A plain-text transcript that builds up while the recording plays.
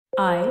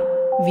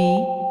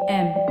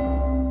IVM.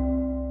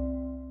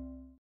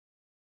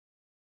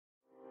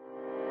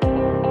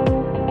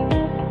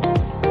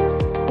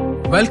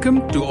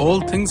 Welcome to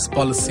All Things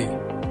Policy,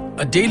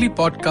 a daily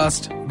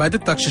podcast by the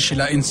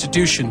Takshashila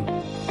Institution.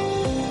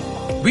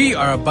 We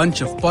are a bunch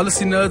of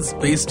policy nerds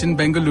based in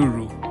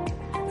Bengaluru,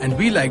 and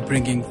we like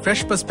bringing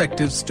fresh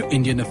perspectives to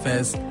Indian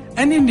affairs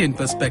and Indian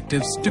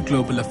perspectives to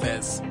global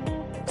affairs.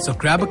 So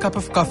grab a cup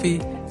of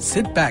coffee,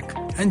 sit back,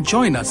 and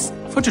join us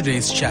for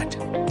today's chat.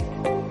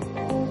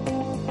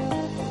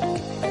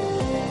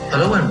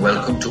 Hello and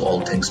welcome to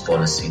All Things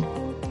Policy.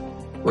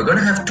 We're going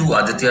to have two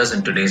Adityas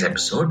in today's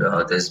episode.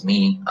 There's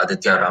me,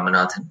 Aditya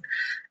Ramanathan,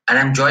 and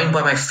I'm joined by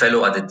my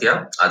fellow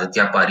Aditya,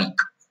 Aditya Parikh.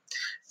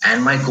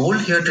 And my goal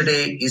here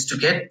today is to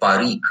get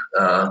Parikh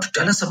to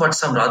tell us about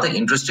some rather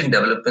interesting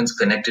developments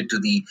connected to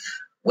the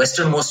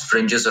westernmost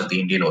fringes of the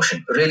Indian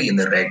Ocean, really in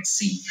the Red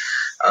Sea.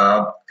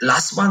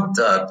 Last month,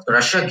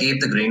 Russia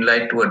gave the green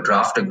light to a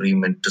draft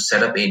agreement to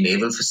set up a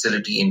naval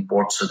facility in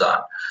Port Sudan,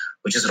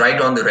 which is right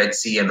on the Red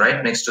Sea and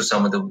right next to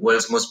some of the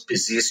world's most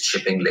busiest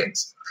shipping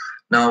lanes.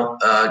 Now,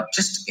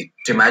 just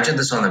to imagine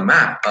this on a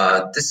map,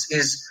 this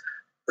is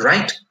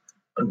right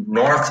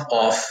north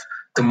of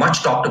the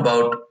much talked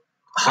about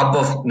hub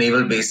of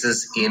naval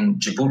bases in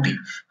Djibouti.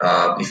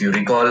 If you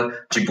recall,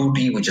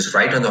 Djibouti, which is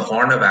right on the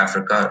Horn of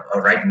Africa,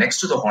 or right next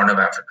to the Horn of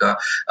Africa,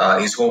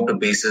 is home to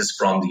bases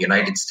from the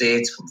United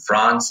States, from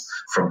France,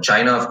 from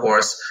China, of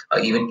course.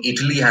 Even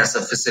Italy has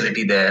a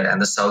facility there, and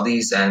the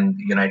Saudis and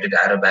the United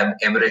Arab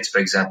Emirates, for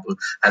example,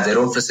 have their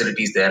own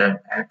facilities there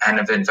and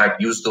have in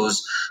fact used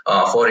those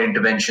for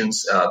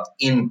interventions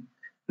in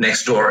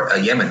next door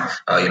Yemen.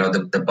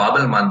 The Bab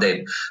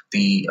el-Mandeb,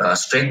 the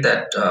strait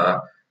that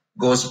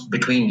goes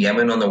between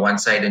Yemen on the one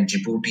side and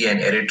Djibouti and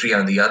Eritrea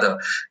on the other.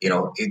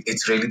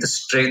 It's really the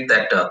strait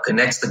that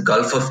connects the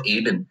Gulf of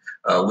Aden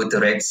with the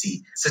Red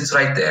Sea. Sits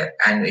right there.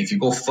 And if you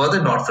go further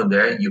north from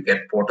there, you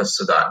get Port of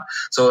Sudan.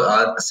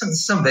 So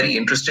some very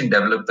interesting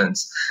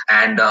developments.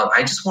 And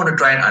I just want to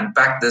try and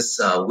unpack this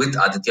with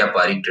Aditya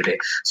Parikh today.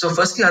 So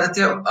firstly,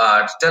 Aditya,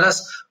 tell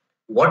us,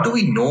 what do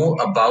we know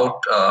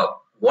about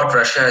what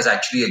Russia has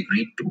actually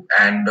agreed to,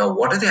 and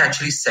what are they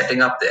actually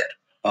setting up there?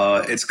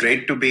 It's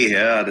great to be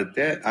here,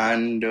 Aditya,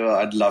 and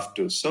I'd love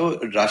to. So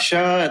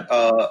Russia,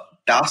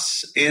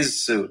 TASS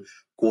is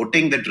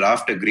quoting the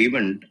draft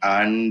agreement,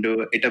 and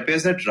it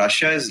appears that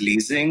Russia is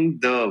leasing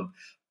the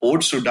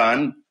Port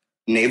Sudan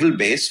naval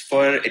base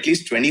for at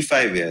least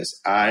 25 years.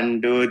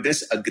 And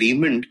this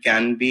agreement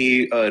can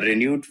be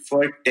renewed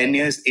for 10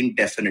 years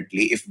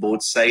indefinitely if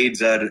both sides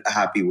are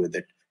happy with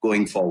it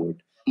going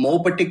forward.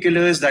 More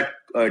particulars that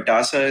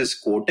TASS is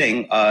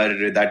quoting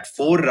are that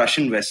 4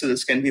 Russian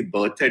vessels can be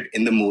berthed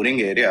in the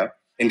mooring area,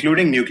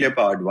 including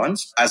nuclear-powered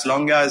ones, as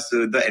long as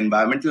the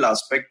environmental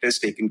aspect is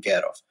taken care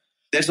of.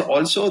 There's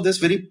also this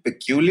very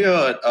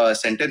peculiar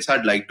sentence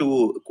I'd like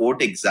to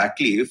quote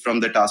exactly from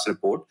the TASS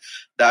report,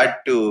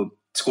 that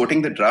it's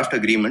quoting the draft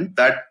agreement,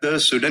 that the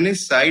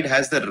Sudanese side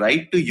has the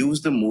right to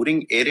use the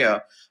mooring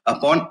area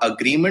upon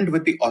agreement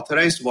with the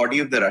authorized body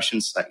of the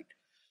Russian side.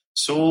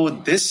 So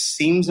this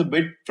seems a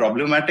bit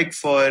problematic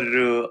for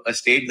a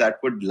state that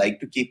would like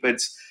to keep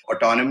its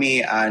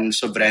autonomy and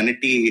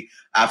sovereignty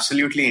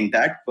absolutely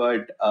intact.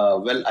 But,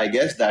 I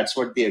guess that's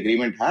what the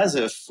agreement has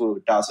if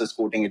TASS is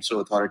quoting it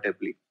so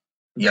authoritatively.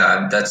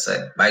 Yeah, that's,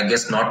 I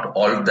guess, not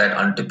all of that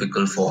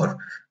untypical for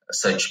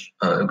such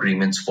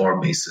agreements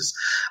for bases.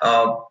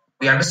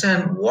 We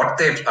understand what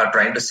they are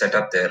trying to set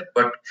up there,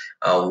 but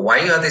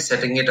why are they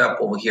setting it up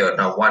over here?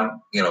 Now, one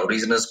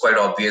reason is quite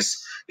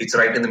obvious. It's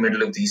right in the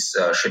middle of these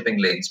shipping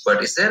lanes.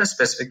 But is there a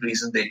specific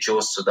reason they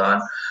chose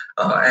Sudan?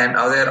 And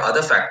are there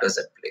other factors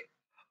at play?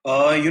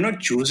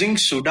 Choosing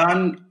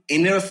Sudan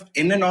in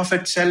and of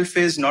itself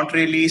is not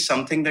really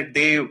something that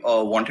they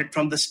wanted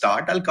from the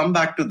start. I'll come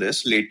back to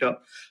this later.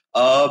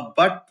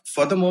 But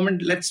for the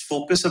moment, let's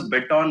focus a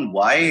bit on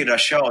why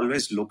Russia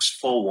always looks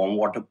for warm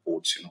water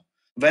ports,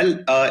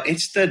 Well,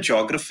 it's the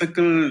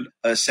geographical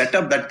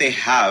setup that they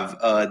have,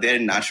 their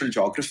natural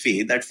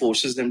geography, that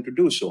forces them to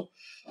do so.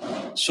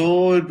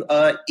 So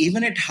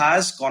even it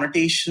has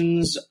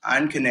connotations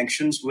and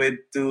connections with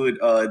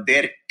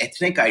their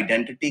ethnic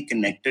identity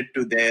connected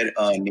to their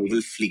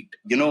naval fleet.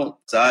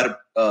 Tsar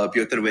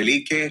Pyotr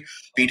Veliki,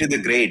 Peter the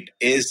Great,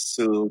 is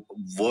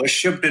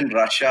worshipped in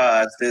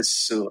Russia as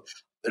this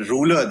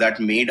ruler that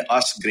made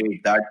us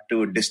great, that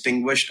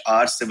distinguished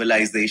our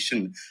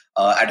civilization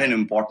at an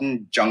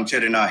important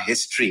juncture in our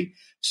history.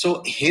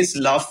 So his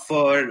love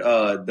for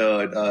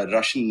the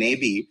Russian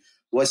Navy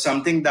was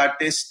something that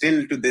is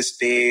still to this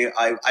day,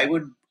 I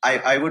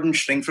wouldn't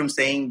shrink from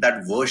saying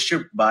that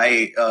worshipped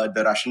by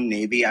the Russian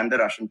Navy and the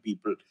Russian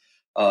people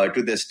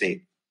to this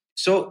day.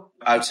 So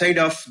outside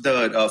of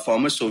the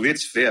former Soviet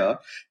sphere,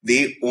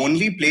 the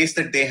only place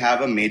that they have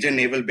a major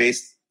naval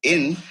base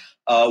in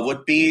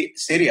would be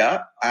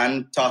Syria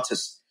and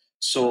Tartus.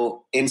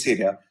 So in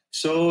Syria.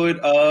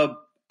 So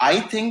I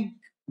think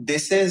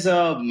this is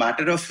a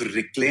matter of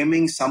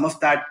reclaiming some of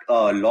that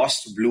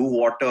lost blue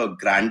water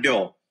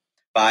grandeur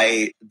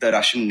by the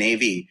Russian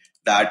Navy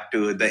that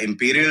the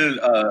imperial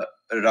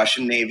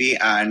Russian Navy,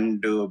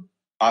 and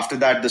after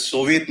that, the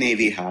Soviet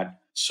Navy had.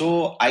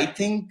 So I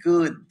think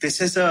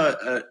this is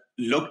a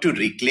look to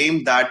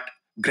reclaim that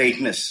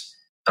greatness.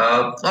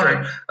 All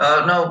right.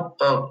 Now,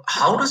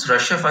 how does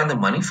Russia find the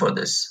money for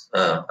this,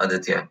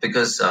 Aditya?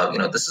 Because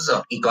this is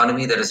an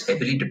economy that is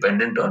heavily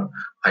dependent on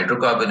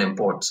hydrocarbon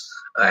imports,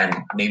 and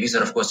navies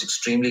are, of course,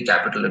 extremely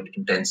capital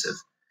intensive.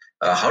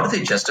 How do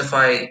they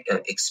justify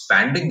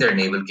expanding their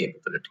naval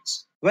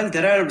capabilities? Well,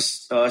 there are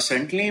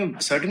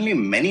certainly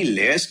many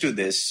layers to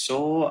this.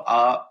 So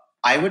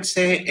I would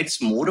say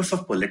it's more of a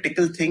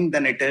political thing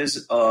than it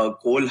is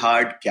cold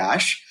hard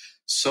cash.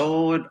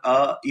 So,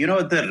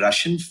 the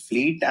Russian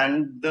fleet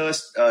and the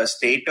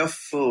state of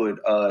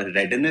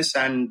readiness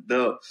and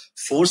the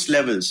force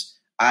levels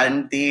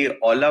and the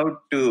all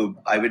out,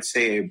 I would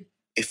say,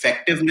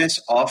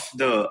 effectiveness of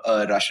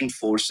the Russian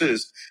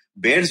forces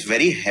bears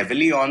very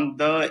heavily on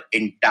the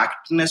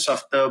intactness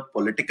of the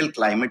political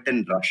climate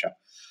in Russia.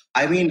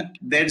 I mean,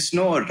 there's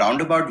no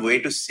roundabout way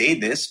to say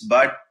this,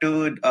 but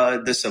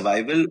the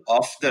survival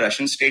of the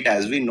Russian state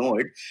as we know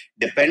it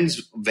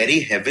depends very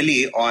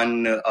heavily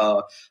on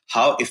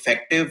how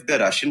effective the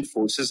Russian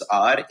forces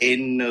are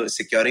in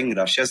securing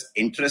Russia's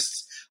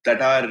interests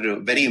that are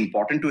very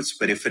important to its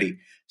periphery.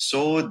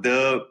 So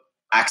the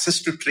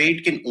access to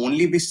trade can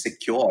only be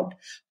secured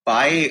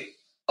by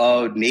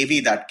a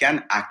navy that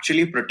can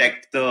actually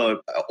protect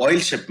the oil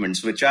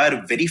shipments, which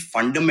are very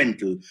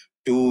fundamental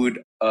to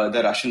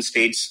the Russian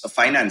state's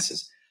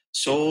finances.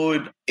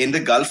 So in the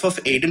Gulf of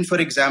Aden, for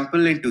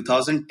example, in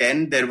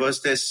 2010, there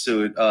was this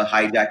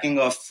hijacking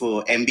of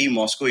MB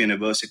Moscow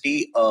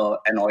University,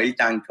 an oil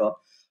tanker,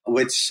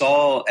 which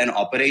saw an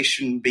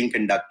operation being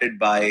conducted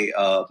by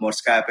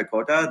Morskaya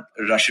Pekota,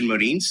 Russian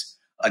Marines,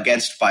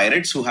 against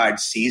pirates who had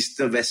seized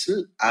the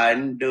vessel.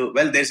 And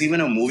there's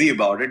even a movie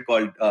about it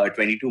called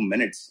 22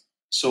 Minutes.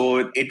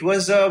 So it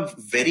was a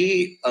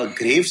very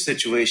grave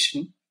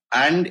situation.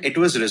 And it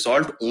was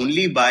resolved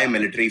only by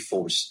military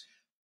force,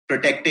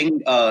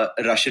 protecting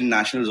Russian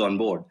nationals on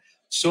board.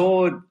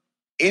 So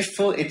if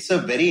it's a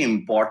very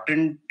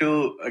important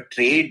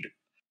trade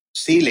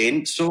sea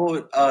lane,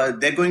 so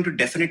they're going to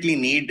definitely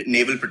need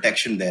naval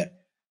protection there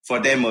for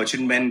their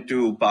merchantmen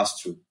to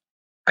pass through.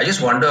 I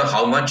just wonder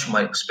how much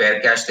spare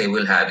cash they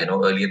will have.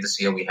 Earlier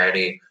this year, we had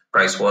a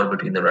price war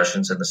between the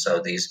Russians and the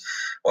Saudis.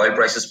 Oil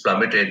prices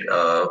plummeted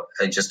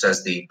just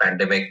as the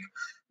pandemic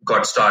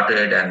got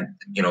started, and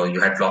you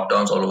had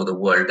lockdowns all over the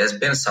world. There's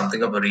been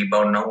something of a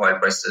rebound now. Oil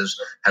prices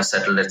have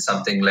settled at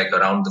something like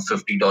around the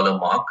 $50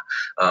 mark.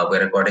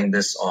 We're recording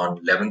this on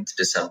 11th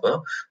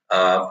December.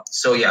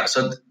 So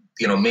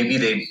maybe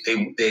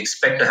they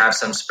expect to have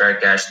some spare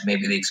cash.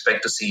 Maybe they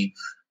expect to see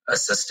a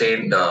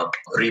sustained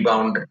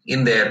rebound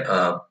in their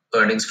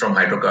earnings from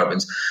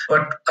hydrocarbons.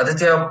 But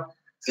Aditya,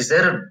 is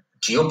there a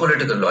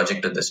geopolitical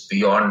logic to this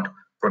beyond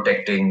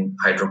protecting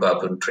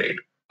hydrocarbon trade?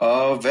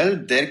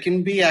 There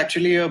can be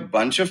actually a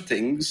bunch of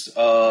things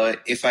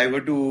if I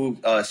were to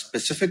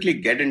specifically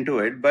get into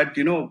it. But,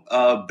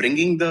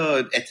 bringing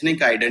the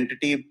ethnic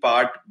identity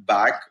part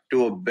back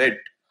to a bit,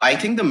 I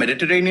think the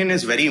Mediterranean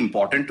is very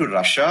important to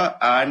Russia.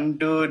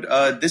 And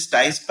this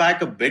ties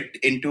back a bit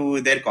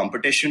into their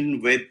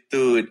competition with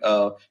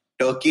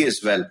Turkey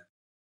as well.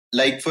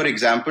 Like, for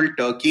example,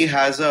 Turkey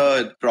has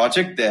a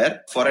project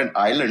there for an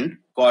island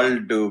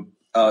called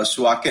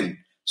Suakin.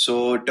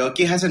 So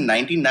Turkey has a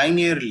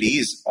 99-year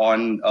lease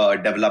on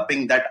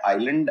developing that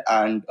island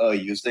and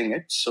using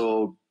it.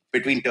 So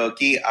between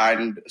Turkey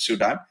and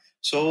Sudan.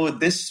 So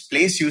this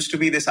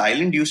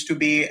island used to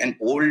be an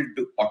old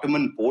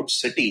Ottoman port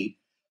city.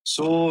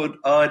 So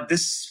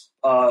this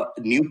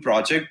new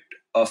project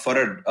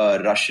for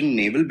a Russian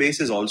naval base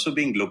is also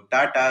being looked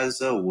at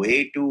as a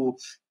way to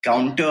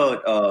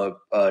counter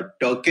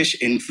Turkish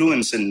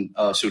influence in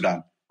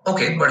Sudan.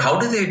 Okay, but how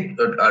do they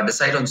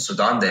decide on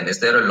Sudan then?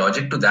 Is there a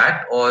logic to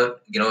that, or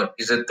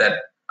is it that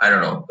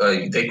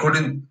they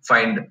couldn't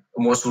find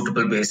a more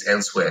suitable base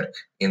elsewhere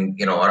in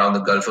around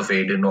the Gulf of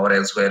Aden or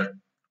elsewhere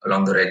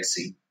along the Red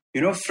Sea?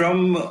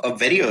 From a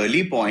very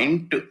early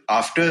point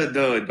after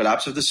the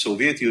collapse of the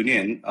Soviet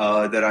Union,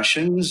 the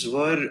Russians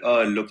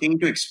were looking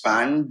to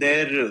expand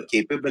their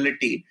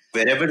capability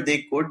wherever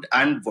they could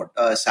and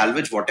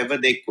salvage whatever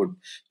they could.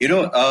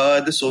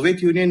 The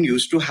Soviet Union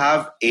used to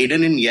have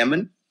Aden in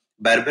Yemen,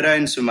 Berbera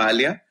in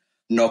Somalia,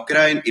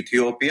 Nokra in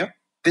Ethiopia.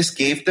 This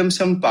gave them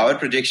some power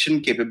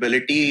projection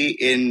capability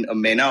in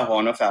MENA,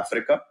 Horn of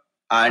Africa.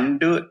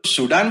 And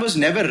Sudan was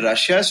never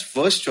Russia's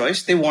first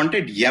choice. They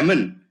wanted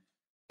Yemen.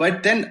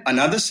 But then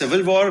another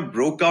civil war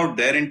broke out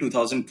there in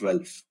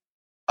 2012.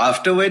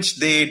 After which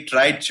they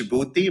tried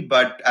Djibouti,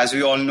 but as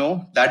we all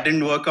know, that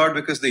didn't work out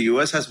because the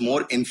US has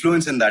more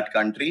influence in that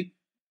country.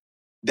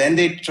 Then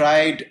they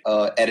tried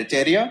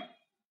Eritrea,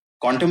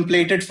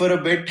 contemplated for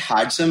a bit,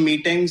 had some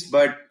meetings,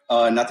 but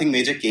nothing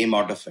major came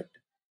out of it.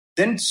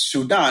 Then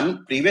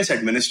Sudan, previous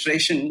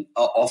administration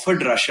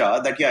offered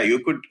Russia that, you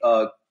could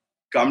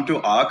come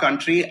to our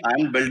country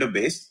and build a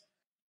base,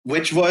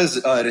 which was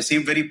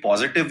received very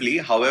positively.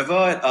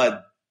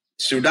 However,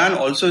 Sudan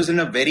also is in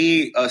a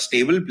very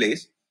stable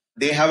place.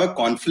 They have a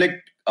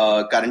conflict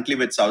currently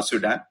with South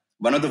Sudan.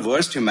 One of the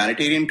worst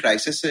humanitarian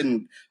crises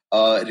in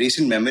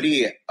recent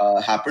memory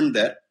happened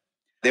there.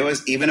 There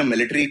was even a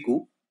military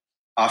coup,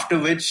 after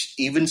which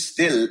even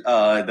still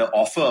the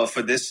offer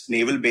for this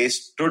naval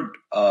base stood,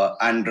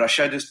 and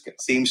Russia just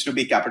seems to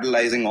be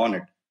capitalizing on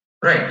it.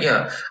 Right.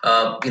 Yeah.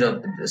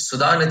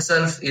 Sudan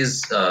itself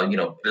is,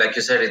 like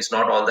you said, it's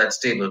not all that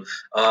stable.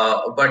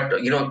 But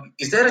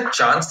is there a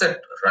chance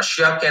that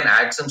Russia can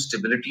add some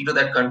stability to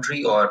that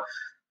country, or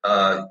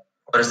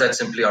is that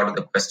simply out of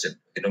the question?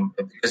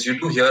 Because you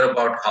do hear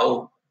about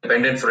how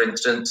dependent, for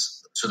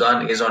instance,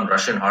 Sudan is on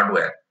Russian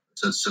hardware.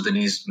 So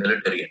Sudanese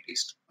military, at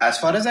least. As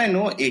far as I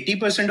know,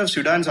 80% of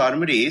Sudan's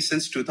armory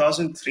since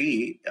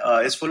 2003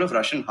 is full of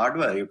Russian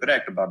hardware. You're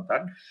correct about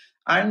that.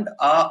 And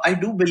I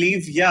do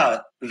believe,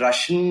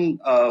 Russian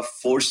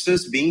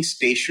forces being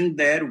stationed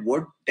there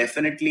would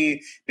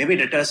definitely maybe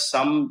deter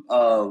some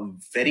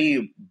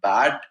very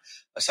bad,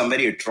 some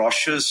very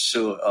atrocious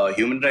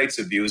human rights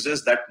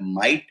abuses that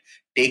might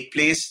take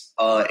place.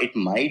 It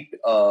might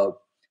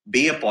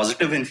be a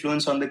positive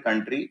influence on the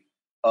country,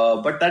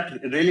 but that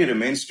really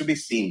remains to be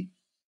seen.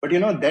 But,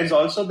 there's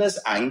also this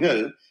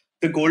angle,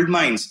 the gold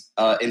mines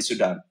in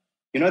Sudan.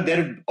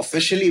 They're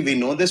officially, we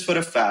know this for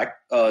a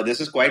fact, this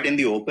is quite in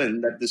the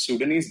open, that the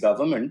Sudanese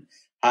government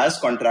has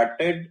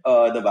contracted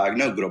the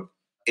Wagner Group.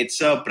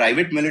 It's a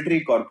private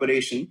military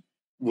corporation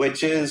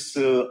which is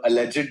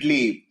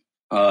allegedly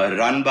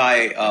run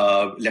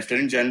by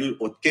Lieutenant General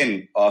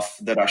Utkin of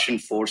the Russian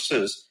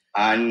forces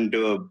and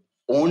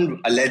owned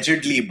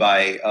allegedly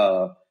by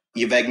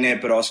Yevgeny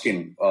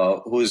Prigozhin,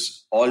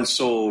 who's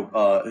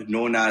also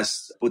known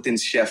as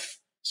Putin's chef.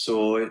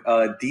 So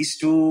these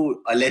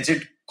two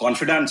alleged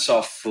confidants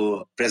of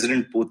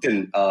President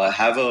Putin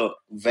have a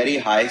very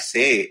high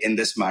say in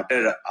this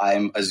matter,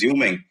 I'm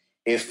assuming,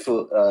 if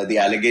the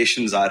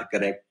allegations are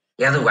correct.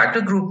 Yeah, the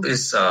Wagner Group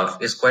is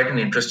quite an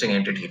interesting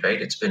entity,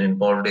 right? It's been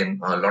involved in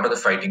a lot of the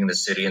fighting in the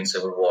Syrian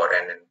civil war,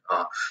 and in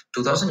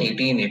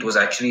 2018, it was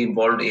actually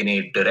involved in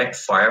a direct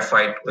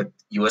firefight with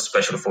U.S.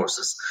 Special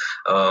Forces,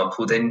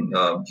 who then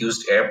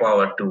used air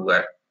power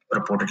to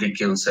reportedly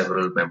kill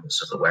several members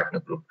of the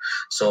Wagner Group.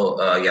 So,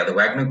 the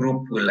Wagner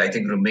Group will, I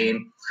think,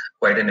 remain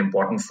quite an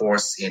important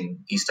force in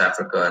East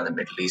Africa and the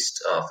Middle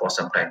East for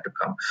some time to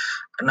come.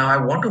 Now, I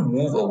want to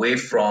move away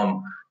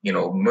from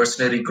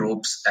mercenary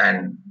groups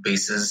and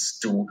bases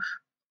to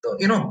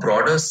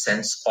broader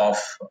sense of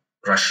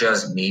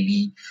Russia's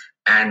Navy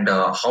and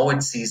how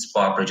it sees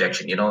power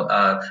projection.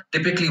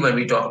 Typically when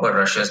we talk about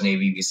Russia's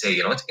Navy, we say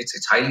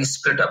it's highly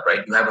split up,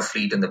 right? You have a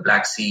fleet in the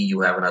Black Sea,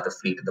 you have another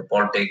fleet in the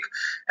Baltic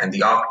and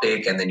the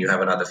Arctic, and then you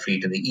have another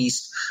fleet in the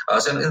East.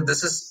 So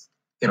this is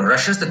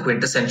Russia's the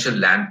quintessential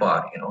land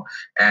power,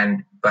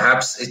 and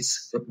perhaps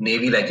its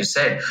Navy, like you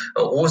said,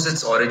 owes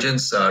its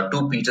origins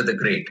to Peter the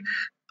Great.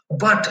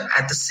 But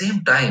at the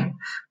same time,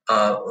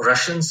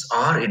 Russians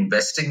are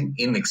investing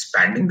in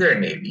expanding their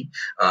Navy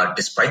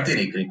despite their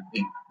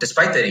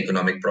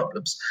economic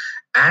problems.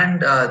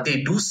 And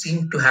they do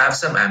seem to have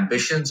some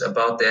ambitions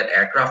about their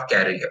aircraft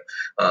carrier,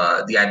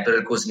 the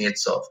Admiral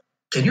Kuznetsov.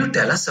 Can you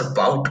tell us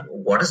about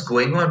what is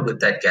going on with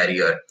that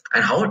carrier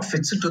and how it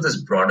fits into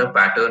this broader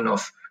pattern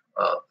of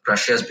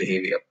Russia's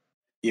behavior?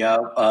 Yeah,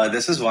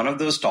 this is one of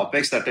those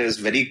topics that is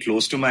very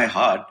close to my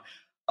heart.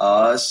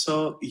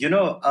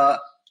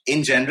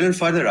 In general,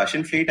 for the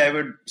Russian fleet, I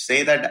would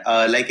say that,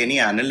 like any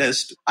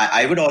analyst,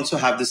 I would also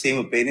have the same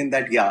opinion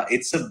that,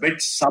 it's a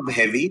bit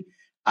sub-heavy,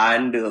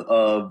 and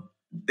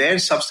their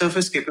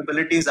subsurface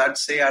capabilities, I'd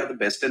say, are the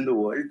best in the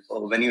world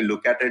when you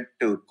look at it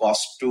to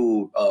cost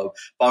to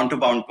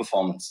pound-to-pound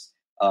performance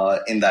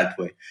in that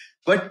way.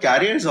 But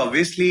carriers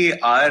obviously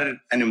are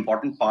an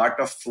important part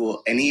of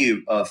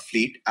any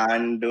fleet,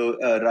 and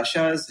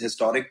Russia has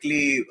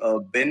historically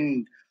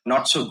been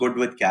not so good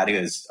with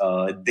carriers.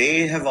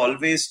 They have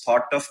always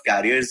thought of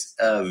carriers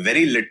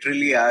very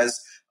literally as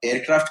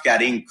aircraft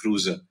carrying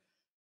cruiser.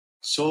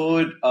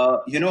 So,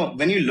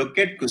 when you look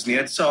at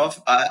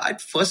Kuznetsov,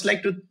 I'd first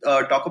like to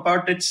talk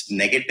about its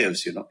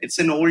negatives. It's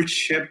an old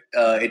ship.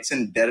 It's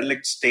in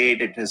derelict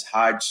state. It has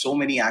had so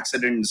many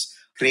accidents.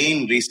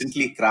 Train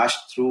recently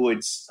crashed through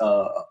its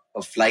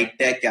flight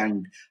deck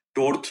and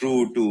tore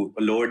through to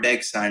lower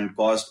decks and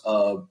caused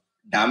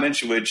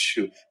damage which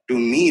to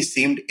me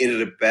seemed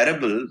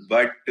irreparable.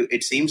 But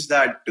it seems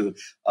that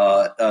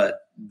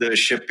the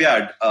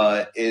shipyard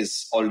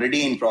is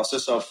already in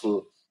process of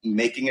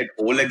making it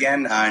whole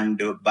again,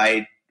 and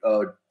by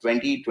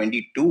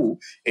 2022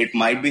 it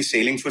might be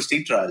sailing for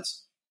sea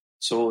trials.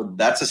 So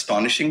that's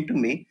astonishing to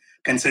me,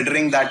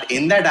 considering that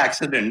in that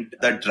accident,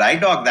 the dry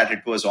dock that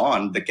it was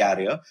on, the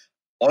carrier,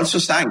 also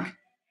sank.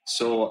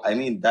 So, I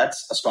mean,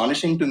 that's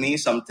astonishing to me,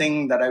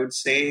 something that I would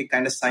say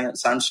kind of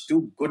sounds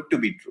too good to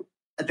be true.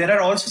 There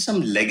are also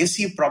some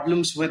legacy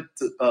problems with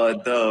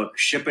the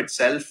ship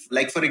itself.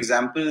 Like, for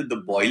example, the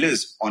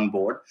boilers on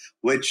board,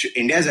 which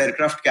India's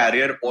aircraft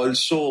carrier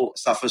also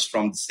suffers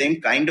from the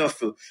same kind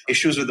of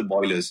issues with the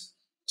boilers.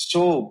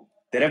 So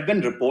there have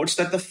been reports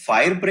that the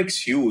fire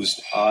bricks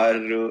used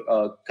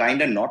are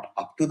kind of not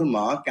up to the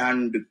mark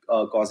and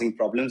causing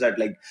problems at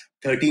like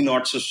 30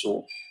 knots or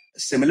so.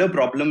 Similar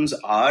problems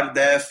are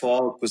there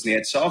for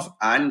Kuznetsov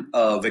and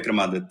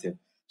Vikramaditya.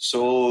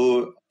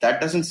 So that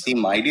doesn't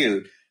seem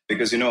ideal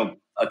because,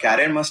 a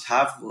carrier must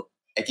have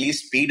at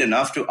least speed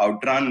enough to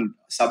outrun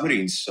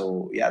submarines.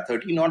 So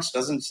 30 knots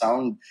doesn't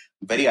sound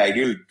very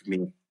ideal to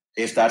me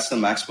if that's the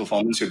max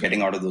performance you're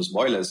getting out of those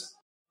boilers.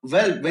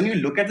 Well, when you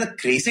look at the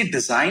crazy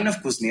design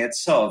of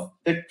Kuznetsov,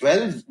 the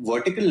 12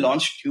 vertical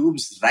launch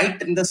tubes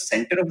right in the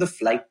center of the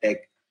flight deck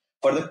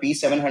for the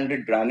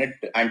P-700 Granite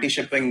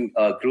anti-shipping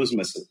cruise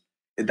missile,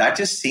 that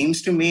just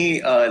seems to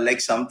me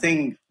like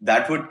something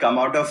that would come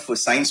out of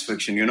science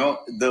fiction.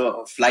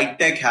 The flight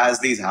deck has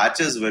these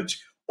hatches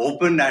which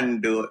open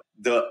and the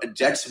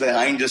jets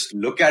behind just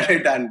look at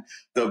it and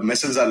the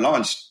missiles are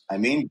launched. I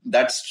mean,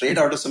 that's straight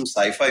out of some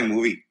sci-fi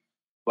movie.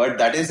 But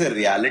that is a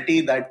reality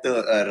that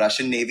the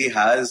Russian Navy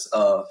has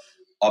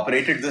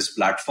operated this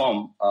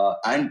platform.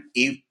 And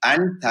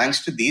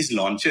thanks to these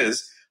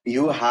launches,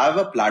 you have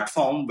a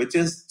platform which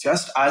is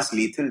just as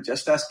lethal,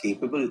 just as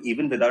capable,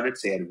 even without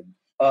its air wing.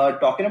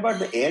 Talking about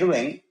the air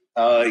wing,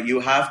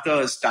 you have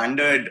the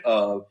standard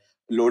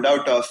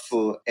loadout of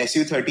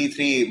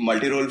Su-33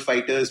 multi-role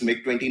fighters,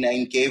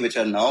 MiG-29K, which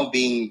are now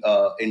being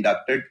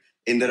inducted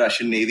in the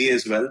Russian Navy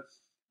as well.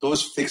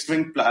 Those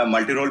fixed-wing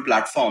multi-role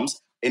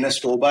platforms in a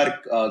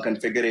Stobar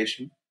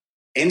configuration.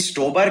 In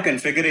Stobar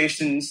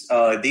configurations,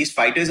 these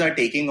fighters are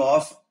taking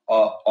off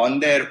on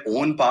their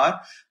own power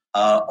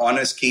on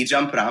a ski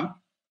jump ramp,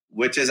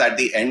 which is at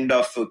the end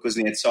of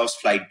Kuznetsov's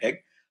flight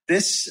deck.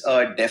 This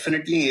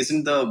definitely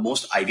isn't the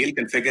most ideal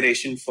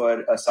configuration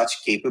for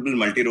such capable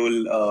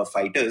multi-role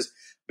fighters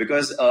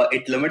because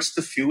it limits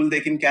the fuel they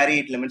can carry,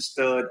 it limits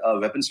the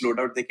weapons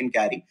loadout they can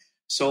carry.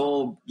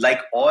 So like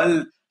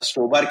all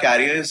Stobar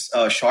carriers,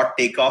 short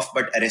takeoff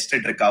but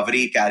arrested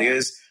recovery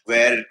carriers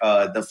where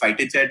the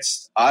fighter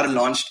jets are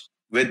launched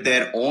with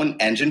their own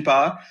engine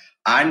power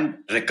and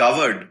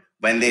recovered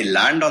when they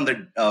land on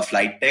the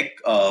flight deck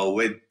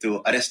with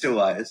 3 arrestive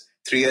wires.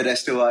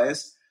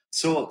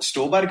 So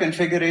Stobar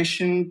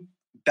configuration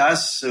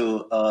does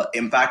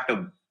impact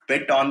a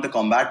bit on the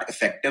combat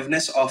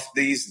effectiveness of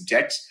these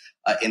jets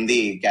in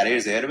the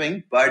carrier's air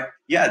wing. But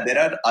there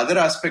are other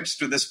aspects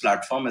to this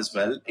platform as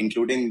well,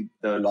 including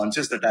the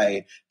launches that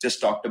I just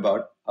talked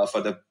about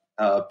for the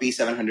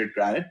P-700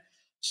 Granite.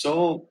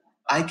 So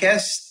I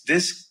guess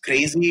this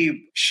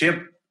crazy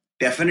ship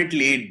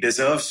definitely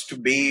deserves to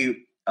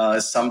be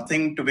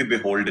something to be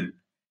beholden.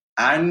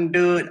 And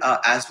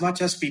as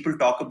much as people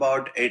talk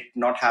about it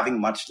not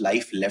having much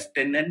life left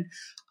in it,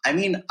 I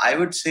mean, I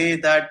would say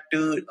that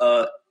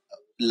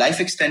life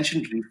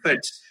extension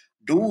refits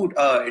do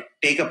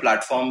take a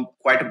platform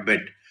quite a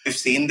bit. We've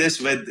seen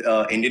this with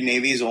Indian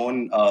Navy's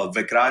own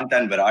Vikrant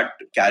and Virat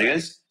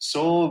carriers.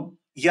 So,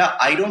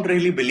 I don't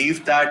really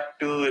believe that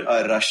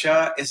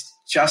Russia is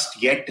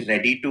just yet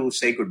ready to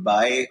say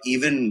goodbye,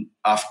 even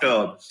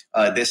after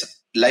this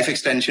life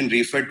extension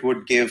refit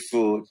would give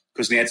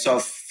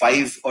Kuznetsov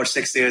 5 or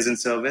 6 years in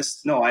service.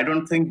 No, I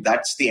don't think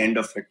that's the end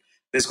of it.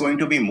 There's going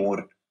to be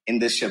more in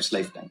this ship's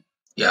lifetime.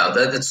 Yeah,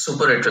 that's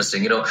super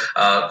interesting.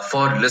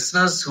 For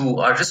listeners who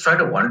are just trying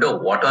to wonder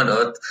what on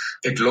earth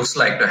it looks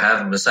like to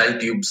have missile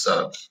tubes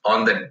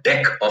on the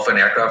deck of an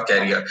aircraft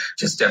carrier,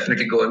 just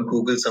definitely go and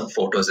Google some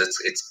photos.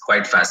 It's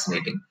quite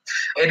fascinating.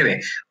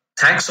 Anyway,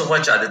 thanks so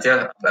much,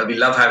 Aditya. We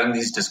love having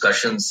these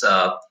discussions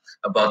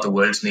about the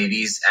world's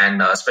navies,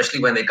 and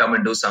especially when they come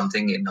and do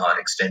something in our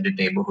extended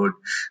neighborhood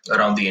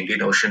around the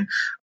Indian Ocean.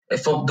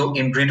 For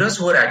readers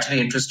who are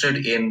actually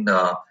interested in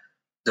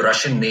the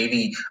Russian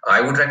Navy, I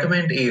would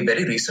recommend a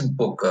very recent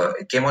book.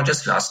 It came out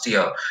just last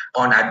year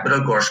on Admiral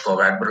Gorshkov.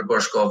 Admiral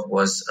Gorshkov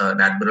was an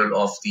admiral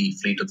of the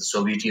fleet of the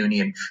Soviet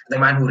Union, the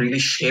man who really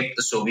shaped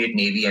the Soviet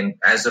Navy and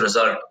as a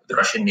result, the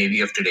Russian Navy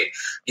of today.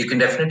 You can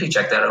definitely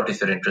check that out if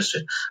you're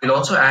interested. We'll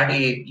also add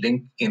a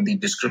link in the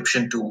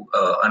description to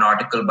an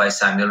article by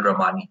Samuel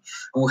Ramani,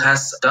 who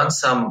has done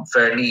some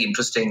fairly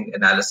interesting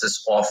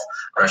analysis of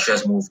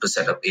Russia's move to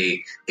set up a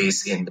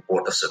base in the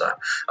port of Sudan.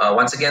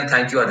 Once again,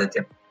 thank you,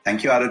 Aditya.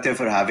 Thank you, Aditya,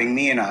 for having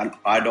me. And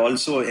I'd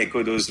also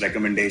echo those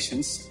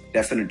recommendations.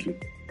 Definitely.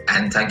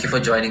 And thank you for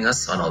joining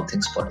us on All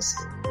Things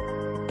Policy.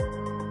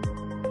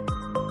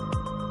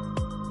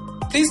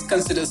 Please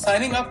consider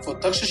signing up for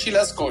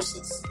Takshashila's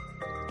courses.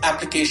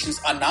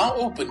 Applications are now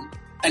open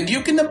and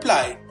you can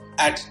apply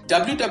at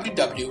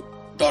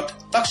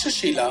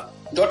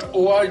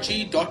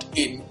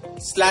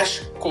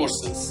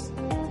www.takshashila.org.in/courses.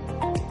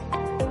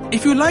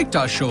 If you liked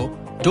our show,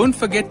 don't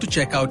forget to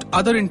check out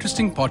other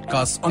interesting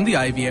podcasts on the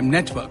IVM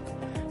network.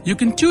 You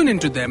can tune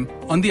into them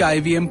on the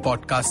IVM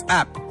Podcast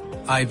app,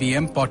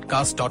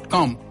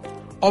 ivmpodcast.com,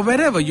 or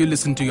wherever you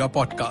listen to your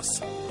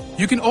podcasts.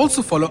 You can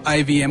also follow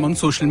IVM on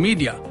social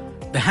media.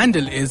 The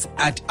handle is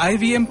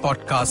 @IVM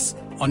Podcasts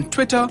on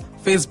Twitter,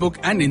 Facebook,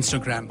 and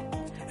Instagram.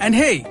 And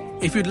hey,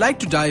 if you'd like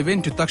to dive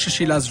into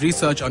Takshashila's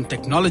research on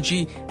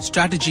technology,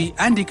 strategy,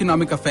 and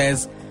economic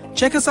affairs,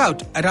 check us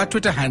out at our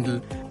Twitter handle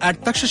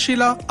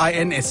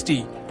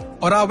 @TakshashilaINST.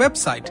 or our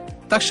website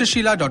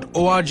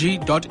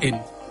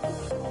takshashila.org.in.